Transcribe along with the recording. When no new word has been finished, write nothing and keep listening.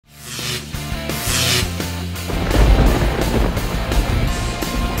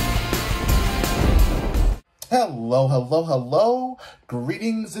Hello, hello, hello.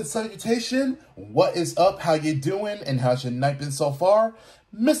 Greetings and salutation. What is up? How you doing? And how's your night been so far?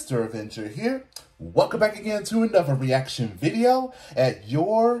 Mr. Avenger here. Welcome back again to another reaction video at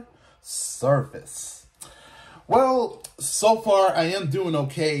your service. Well, so far I am doing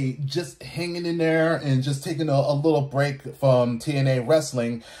okay, just hanging in there and just taking a little break from TNA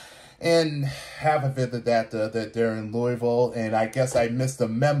wrestling. And half of it that they're in Louisville, and I guess I missed the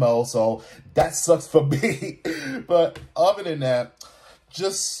memo, so that sucks for me. But other than that,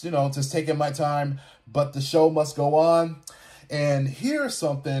 just, just taking my time, but the show must go on. And here's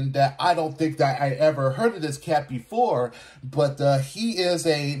something that I don't think that I ever heard of this cat before, but he is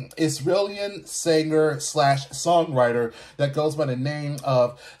a Israeli singer slash songwriter that goes by the name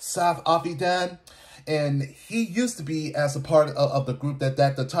of Asaf Avidan. And he used to be as a part of the group that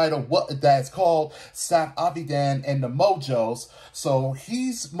the title that's called Asaf Avidan and the Mojos. So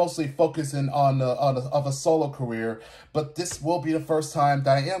he's mostly focusing on a solo career. But this will be the first time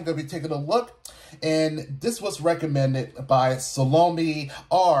that I am going to be taking a look. And this was recommended by Salome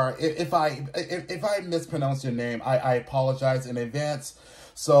R. If I mispronounce your name, I apologize in advance.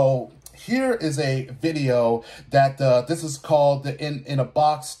 So here is a video that this is called In a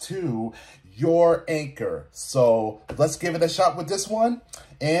Box 2. Your Anchor. So let's give it a shot with this one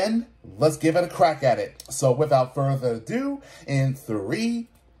and let's give it a crack at it. So without further ado, in 3,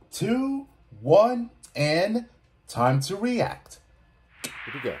 2, 1, and time to react.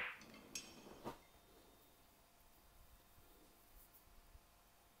 Here we go.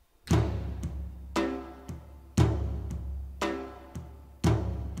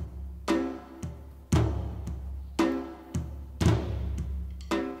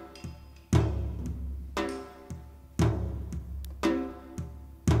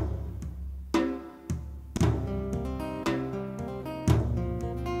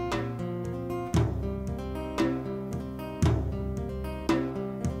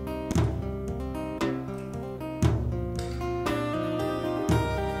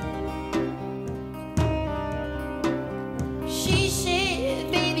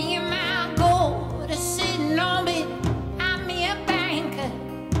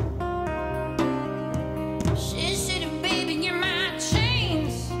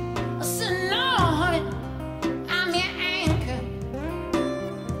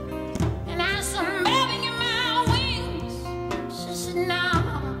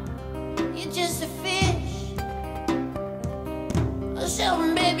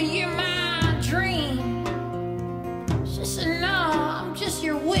 Baby, you're my dream. She said, no, I'm just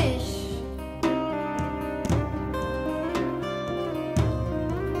your wish.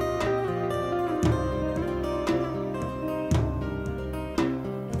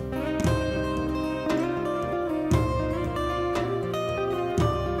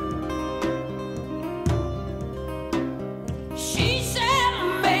 She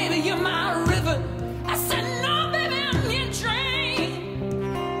said, baby, you're my river. I said, no, baby, I'm your train.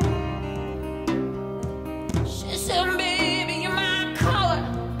 She said, baby, you're my color.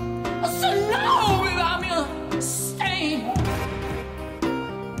 I said, no, baby, I'm your stain.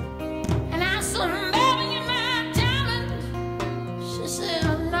 And I said, baby, you're my diamond. She said,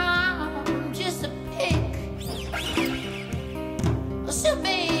 no, I'm just a pick. I said,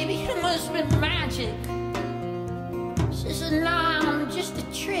 baby, it must be magic. She said, no, I'm just a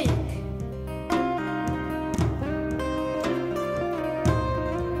trick.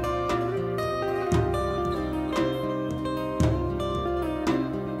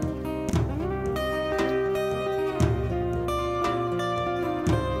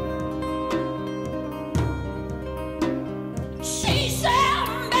 She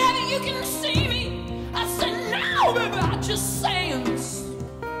said, baby, you can see me. I said, no, baby, I just sense.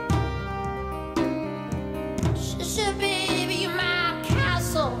 She said, baby, you're my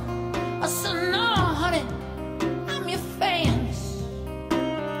castle. I said, no, honey, I'm your fence.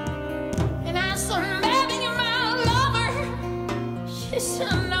 And I said, baby, you're my lover. She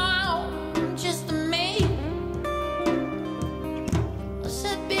said, no, I'm just a maid. I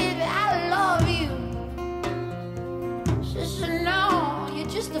said, baby, I love you. She said, no, you're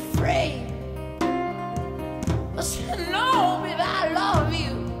just afraid. I said, no, baby, I love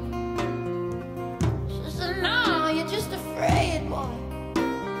you. She said, no, you're just afraid, boy.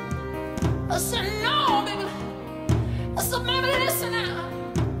 I said, no, baby. I said, baby, listen now.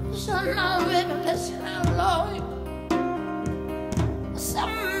 She said, no, baby, listen, I love you. I said,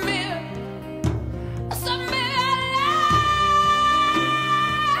 baby. I said, baby, I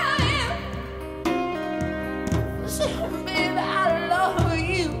love you. I said, baby, I love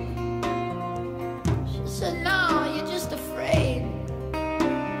you. She said, no, you're just afraid.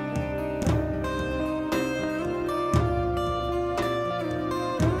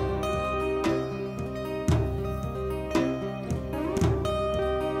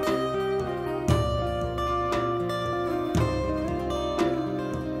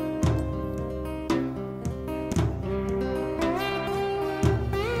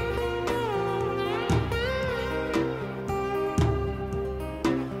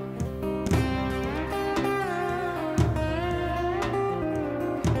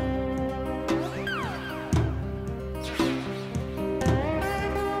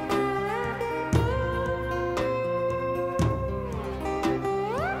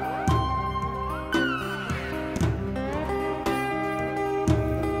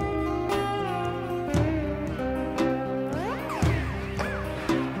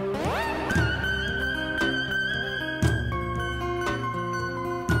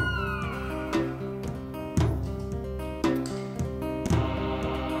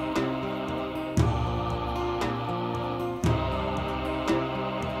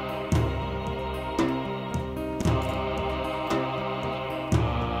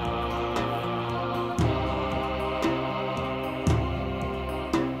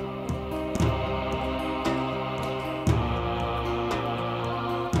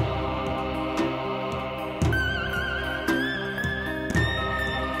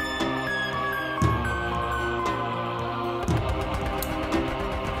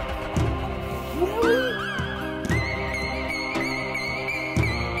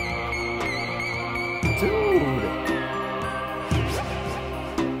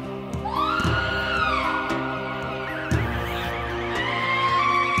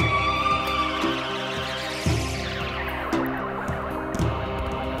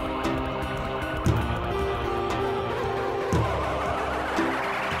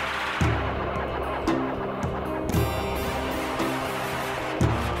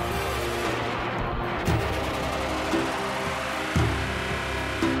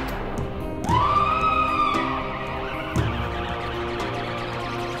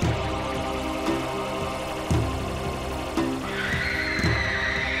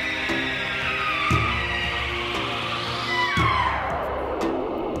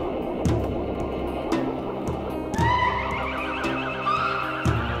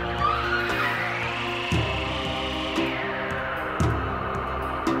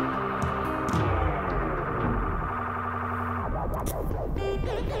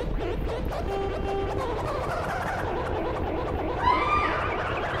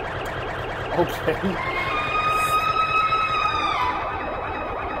 Okay.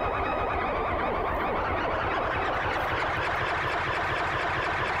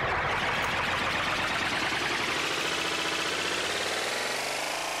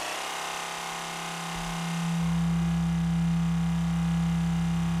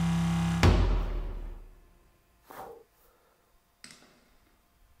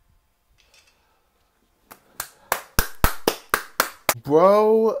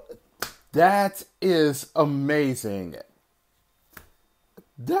 Bro, that is amazing.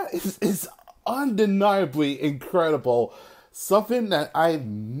 That is undeniably incredible. Something that I've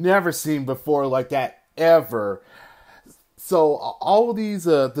never seen before like that ever. So all these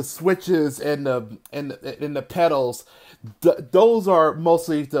the switches and the pedals, those are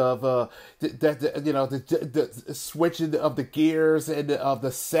mostly the switching of the gears and of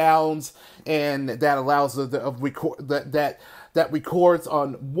the sounds, and that allows that records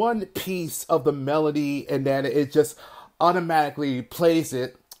on one piece of the melody, and then it just automatically plays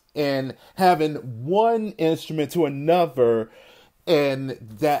it, and having one instrument to another, and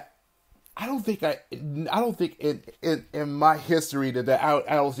that I don't think in my history that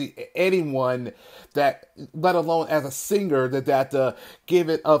I don't see anyone that, let alone as a singer, that give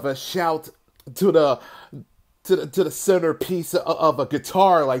it of a shout to the centerpiece of a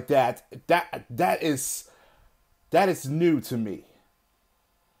guitar like that. That is new to me.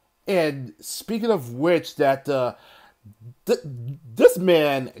 And speaking of which, this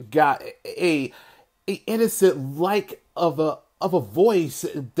man got a innocent like of a voice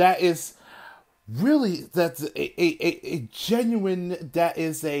that is really, that's a genuine, that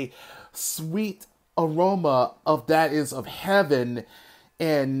is a sweet aroma of, that is of heaven,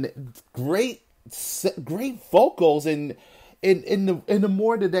 and great vocals, and in the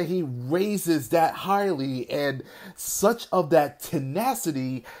more that he raises that highly, and such of that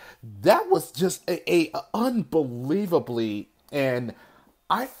tenacity, that was just a unbelievably, and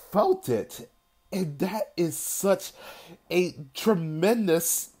I felt it, and that is such a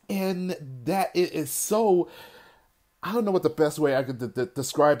tremendous, and that it is so, I don't know what the best way I could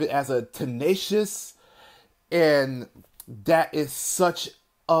describe it, as a tenacious, and that is such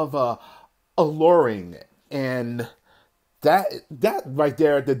of a alluring, and that right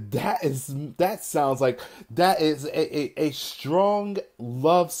there, that sounds like that is a strong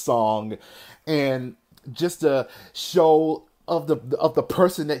love song, and just a show of the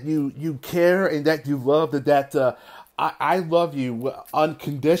person that you care and that you love, that I love you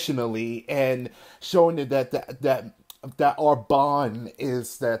unconditionally, and showing that our bond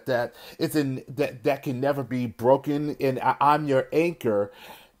is that it's in that can never be broken, and I'm your anchor.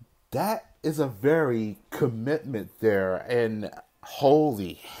 That is a very commitment there, and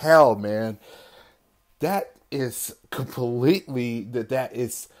holy hell, man, that is completely that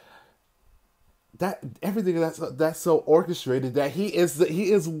everything that's so orchestrated, that he is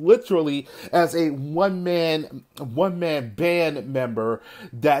literally as a one man band member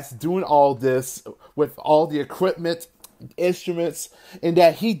that's doing all this with all the equipment, instruments, and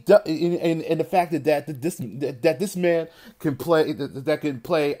that and the fact that this man can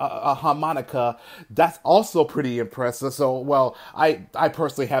play a harmonica, that's also pretty impressive. So, well, I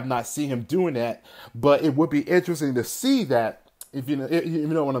personally have not seen him doing that, but it would be interesting to see that, if you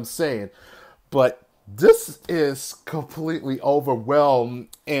know what I'm saying. But this is completely overwhelmed,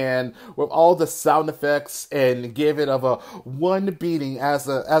 and with all the sound effects, and give it of a one beating as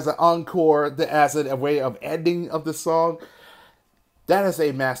an encore, as a way of ending of the song. That is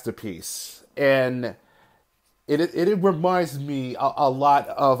a masterpiece, and it reminds me a lot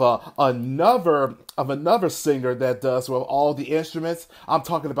of another singer that does with all the instruments. I'm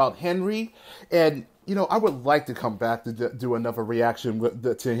talking about Henry, and I would like to come back to do another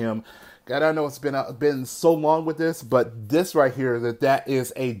reaction to him. God, I know it's been so long with this, but this right here, that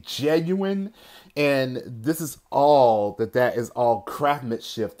is a genuine, and this is all that is all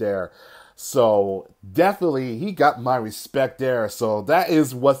craftsmanship there. So definitely, he got my respect there. So that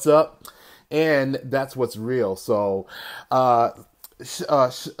is what's up, and that's what's real. So, Salome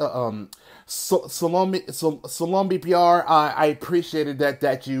BPR, I appreciated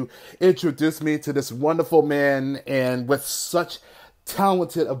that you introduced me to this wonderful man, and with such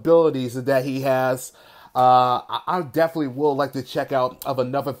talented abilities that he has. I definitely will like to check out of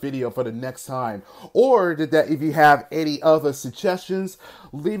another video for the next time, or that if you have any other suggestions,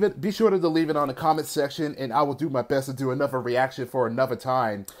 be sure to leave it on the comment section, and I will do my best to do another reaction for another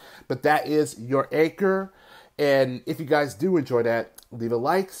time. But that is your anchor, and if you guys do enjoy that, leave a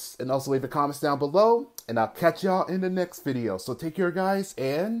likes, and also leave a comments down below, and I'll catch y'all in the next video. So take care, guys,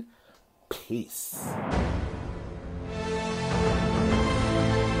 and peace.